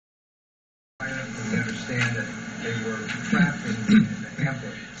we understand that they were trapped in the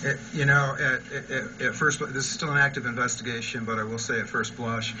ambush. At first, this is still an active investigation, but I will say at first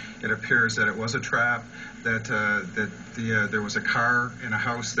blush, it appears that it was a trap, that there was a car and a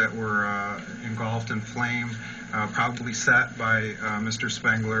house that were engulfed in flame, probably set by Mr.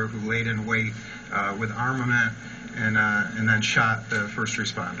 Spengler, who laid in wait with armament and then shot the first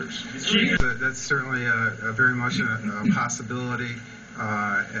responders. That's certainly very much a possibility.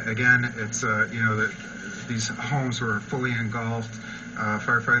 Again, it's these homes were fully engulfed.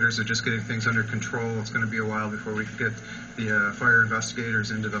 Firefighters are just getting things under control. It's going to be a while before we get the fire investigators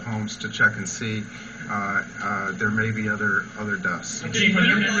into the homes to check and see. There may be other deaths.